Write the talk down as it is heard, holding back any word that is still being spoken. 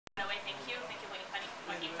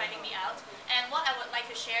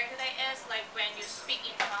to share today is like when you speak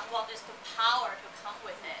in tongue, what is the power to come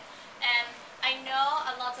with it? And I know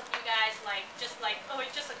a lot of you guys just oh,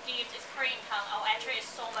 it's just a gift, it's praying in tongue. Oh, actually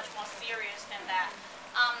it's so much more serious than that.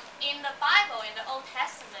 In the Bible, in the Old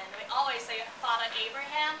Testament, we always say Father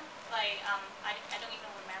Abraham, I don't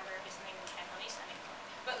even remember his name in Cantonese anymore.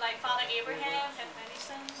 But like Father Abraham, Father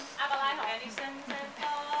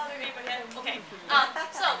Abraham. Okay.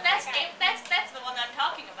 So that's the one I'm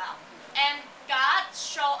talking about. And God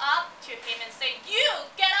show up to him and say, "You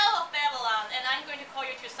get out of Babylon, and I'm going to call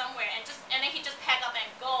you to somewhere." And then he just pack up and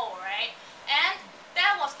go, right? And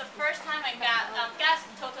that was the first time I got God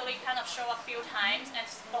totally kind of showed up a few times and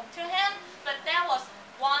spoke to him. But there was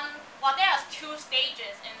one. Well, there was 2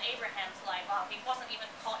 stages in Abraham's life. Well, he wasn't even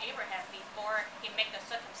called Abraham before he made the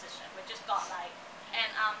circumcision, which is God like.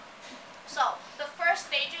 And so the first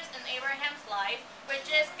stages in Abraham's life, which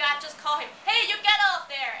is God just called him, "Hey, you get out of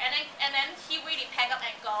there," and then he really pack up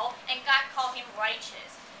and go, and God called him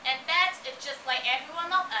righteous. And that's it's just like every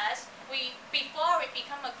one of us. Before we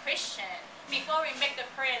become a Christian, before we make the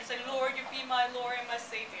prayer and say, "Lord, you be my Lord and my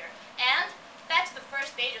Savior," and that's the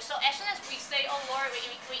first stage. So as soon as we say, "Oh Lord,"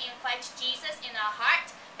 we invite Jesus in our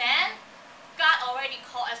heart, then God already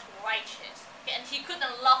called us righteous. And he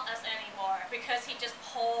couldn't love us anymore because he just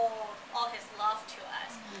poured all his love to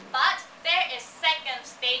us. But there is second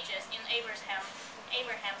stages in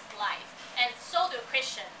Abraham's life, and so do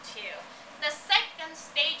Christians too. The second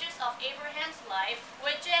stages of Abraham's life,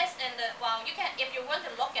 which is in the you can, if you want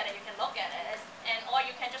to look at it, you can look at it, or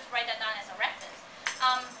you can just write that down as a reference.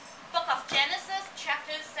 Book of Genesis,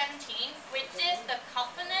 chapter 17, which is the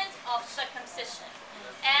covenant of circumcision.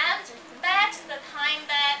 And that's the time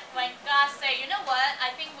that when God said, "You know what,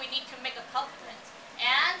 I think we need to make a covenant."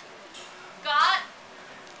 And God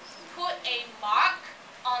put a mark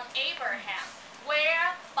on Abraham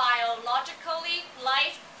where biologically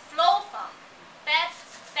life flow from.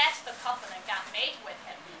 That's the covenant God made with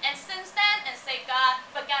him. And since then,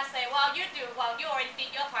 but God said, "Well, you already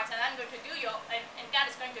did your part, and I'm going to do and God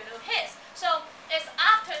is going to do his." So it's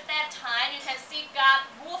after that time you can see God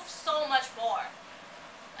move so much more.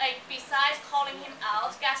 Like besides calling him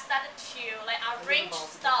out, God started to arrange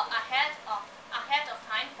stuff ahead of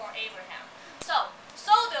time for Abraham. So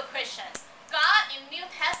the Christians, God in New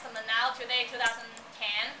Testament now today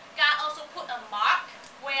 2010, God also put a mark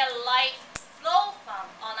where life flow from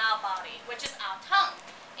on our body, which is our tongue.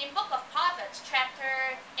 In Book of Proverbs,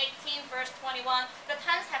 chapter 18, verse 21, the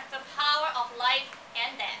tongues have the power of life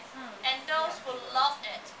and death, and those who love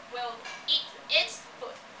it will eat its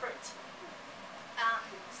fruit.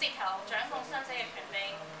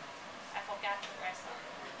 I forgot the rest of it.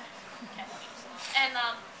 And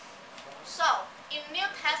so in New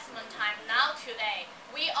Testament time now today,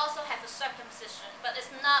 we also have a circumcision, but it's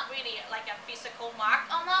not really like a physical mark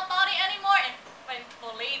on our body anymore. And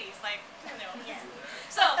for ladies,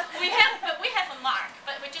 so we have a mark,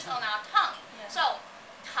 but which is on our tongue. Yeah. So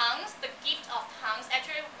tongues, the gift of tongues,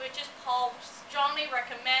 actually, which is Paul strongly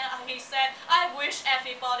recommend. He said, "I wish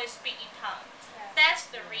everybody speak in tongues." That's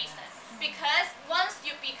the reason. Because once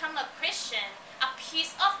you become a Christian, a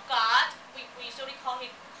peace of God, we usually call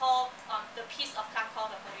the peace of God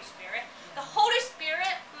called the Holy Spirit. The Holy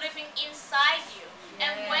Spirit living inside you.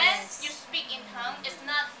 And when you speak in tongues, it's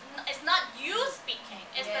not you speaking,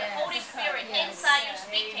 it's the Holy Spirit inside you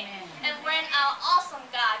speaking. And when our awesome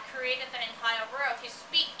God created the entire world, he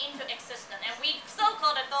speak into existence. And we so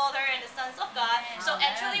call the daughter and the sons of God. So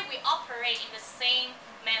actually we operate in the same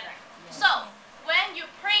manner. So when you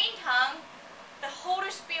pray in tongues, the Holy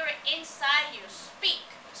Spirit inside you speak.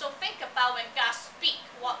 So think about when God speaks,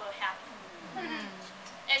 what will happen?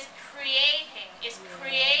 It's creating, it's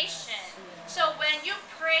creation. So when you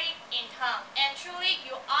pray in tongues, actually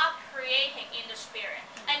you are creating in the Spirit.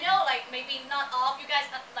 I know maybe not all of you guys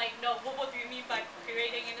know what do you mean by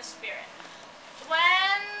creating in the Spirit.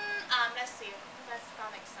 When, let's see, let's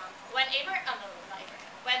find an example. When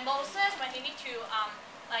when Moses, when he need to,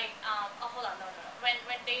 when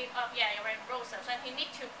Moses, when he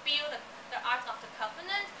need to build the Ark of the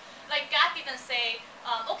Covenant, God didn't say,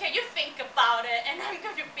 "Okay, you think about it, and I'm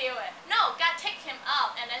going to build it." No, God take him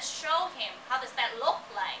out and then show him how does that look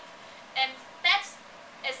like, and that's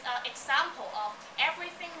an example of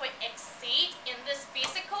everything we exceed in this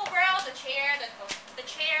physical world. The chair, the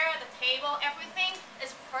table, everything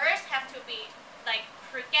is first have to be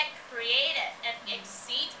get created and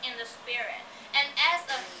exceed in the Spirit. And as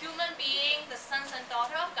a human being, the sons and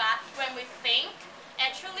daughters of God, when we think,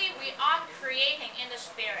 actually we are creating in the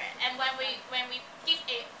Spirit. And when we give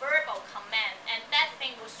a verbal command, and that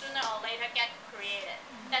thing will sooner or later get created.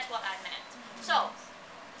 That's what I meant. So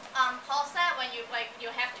Paul said when you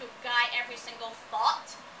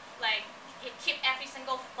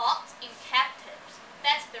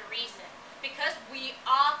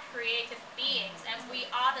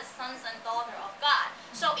sons and daughters of God.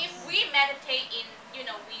 So if we meditate in,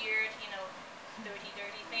 weird,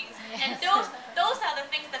 dirty things, and those are the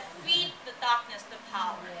things that feed the darkness, the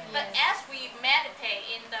power. But as we meditate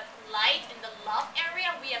in the light, in the love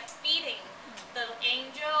area, we are feeding the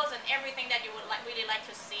angels and everything that you would really like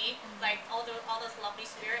to see, like all those lovely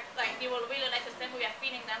spirits, like you will really like to see, we are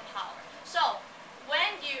feeding them power. So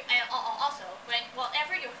when you, and also when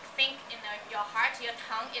whatever you think in your heart, your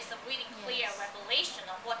tongue is a really clear revelation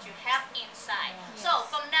of what you have inside. So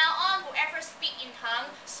from now on, whoever speak in tongue,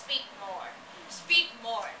 speak more. Speak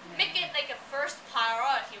more. Make it like a first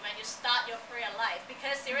priority when you start your prayer life.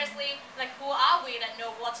 Because seriously, like who are we that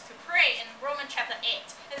know what to pray in Romans chapter 8?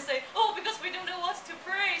 And say, oh, because we don't know what to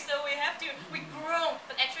pray, so we groan.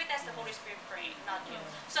 But actually that's the Holy Spirit praying, not you.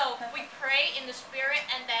 So we pray in the Spirit,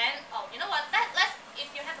 and then, you know what, let's, if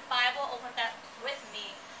you have a Bible, open that with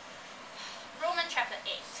me. Romans chapter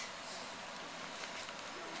 8.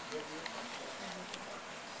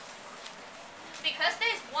 Because there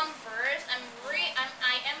is one verse,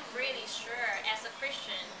 I am really sure as a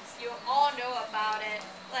Christian, you all know about it.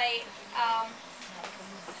 Like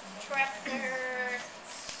chapter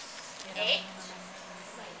 8,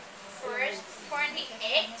 verse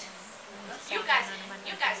 28. You guys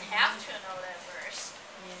have to know that verse.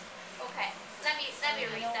 Okay, let me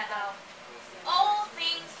read that out. All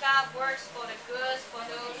things God works for the good for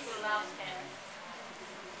those who love Him.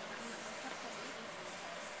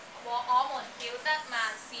 和我們曉得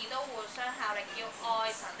萬事都互相效力，叫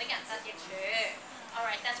愛神的人得益處。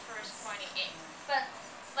Alright, that's verse 28.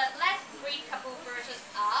 But let's read a couple verses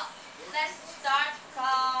up. Let's start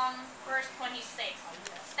from verse 26.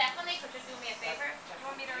 Stephanie, could you do me a favor? You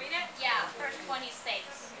want me to read it? Yeah, verse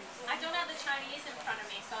 26. I don't have the Chinese in front of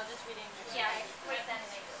me, so I'll just read English. Yeah, read that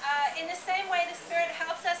in English. In the same way, the Spirit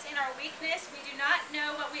helps us in our weakness. We do not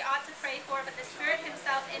know what we ought to pray for, but the Spirit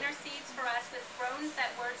Himself intercedes for us with groans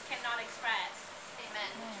that words cannot express. Amen.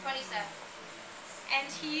 27. And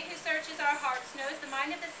He who searches our hearts knows the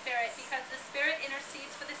mind of the Spirit, because the Spirit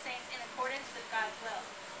intercedes for the saints in accordance with God's will.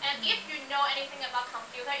 And if you know anything about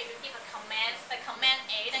computer, if you give a command, the command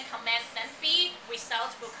A, then command then B,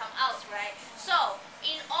 results will come out, right? So,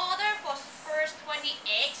 in order for verse 28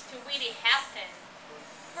 to really happen,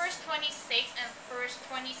 verse 26 and verse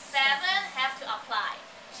 27 have to apply.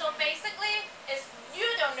 So basically, is you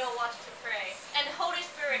don't know what to pray, and the Holy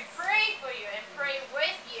Spirit pray for you and pray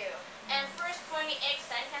with you, and verse 28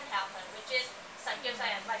 then can happen, which is 神叫世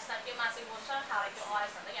人為神叫萬事互相效力，叫愛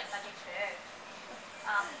神的人得益處。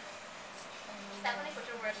Stephanie, put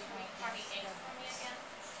your verse 28 for me again.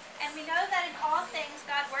 And we know that in all things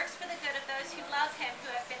God works for the good of those who love Him, who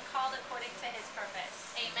have been called according to His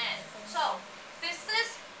purpose. Amen. So this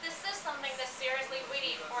is something that's seriously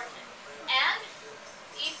really important. And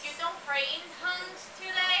if you don't pray in tongues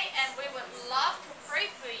today, and we would love to pray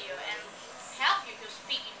for you and help you to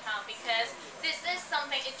speak in tongues, because this is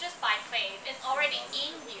something, it's just by faith, it's already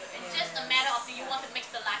in you. It's just a matter of do you want to mix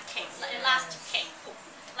the last cake,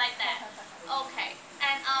 like that. Okay,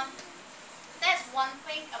 and there's one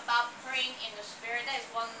thing about praying in the Spirit. That is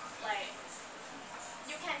one, like,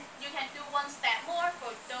 you can do one step more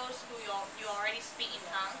for those who you already speak in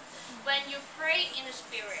tongues. When you pray in the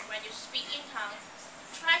Spirit, when you speak in tongues,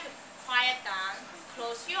 try to quiet down,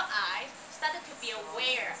 close your eyes, start to be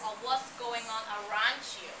aware of what's going on around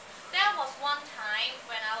you. There was one time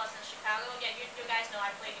when I was in Chicago. Yeah, you guys know I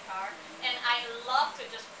play guitar, and I love to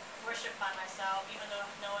just worship by myself, even though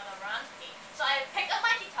no one around me. So I picked up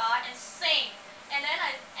my guitar and sing, and then